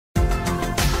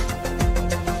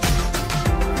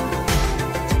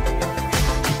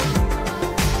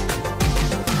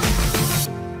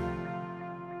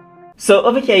So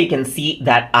over here you can see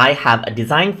that I have a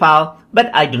design file, but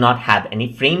I do not have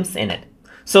any frames in it.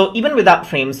 So even without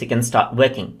frames, you can start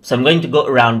working. So I'm going to go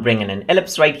around, bring in an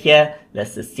ellipse right here.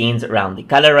 Let's just change around the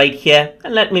color right here.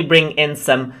 And let me bring in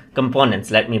some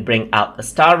components. Let me bring out a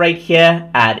star right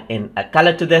here, add in a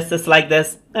color to this, just like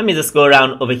this. Let me just go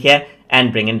around over here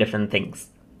and bring in different things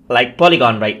like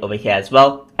polygon right over here as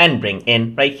well, and bring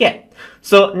in right here.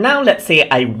 So now let's say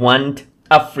I want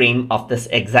a frame of this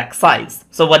exact size.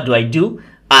 So what do?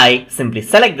 I simply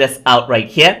select this out right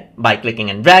here by clicking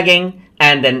and dragging,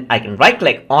 and then I can right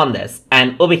click on this,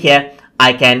 and over here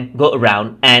I can go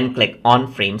around and click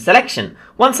on frame selection.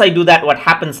 Once I do that, what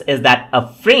happens is that a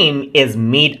frame is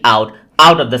made out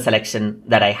of the selection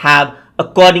that I have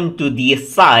according to the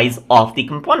size of the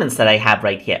components that I have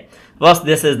right here. Once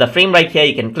this is the frame right here,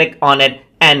 you can click on it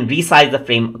and resize the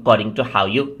frame according to how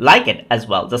you like it as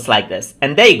well, just like this.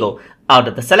 And there you go. Out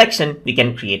of the selection, you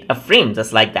can create a frame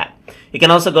just like that. You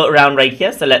can also go around right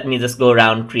here. So let me just go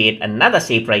around, create another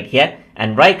shape right here,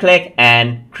 and right click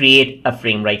and create a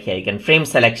frame right here. You can frame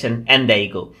selection, and there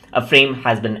you go. A frame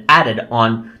has been added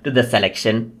on to the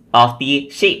selection of the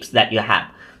shapes that you have.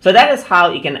 So that is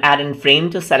how you can add in frame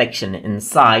to selection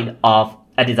inside of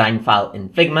a design file in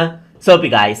Figma. So hope you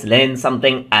guys learned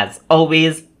something as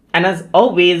always. And as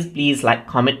always, please like,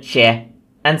 comment, share,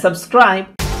 and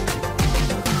subscribe.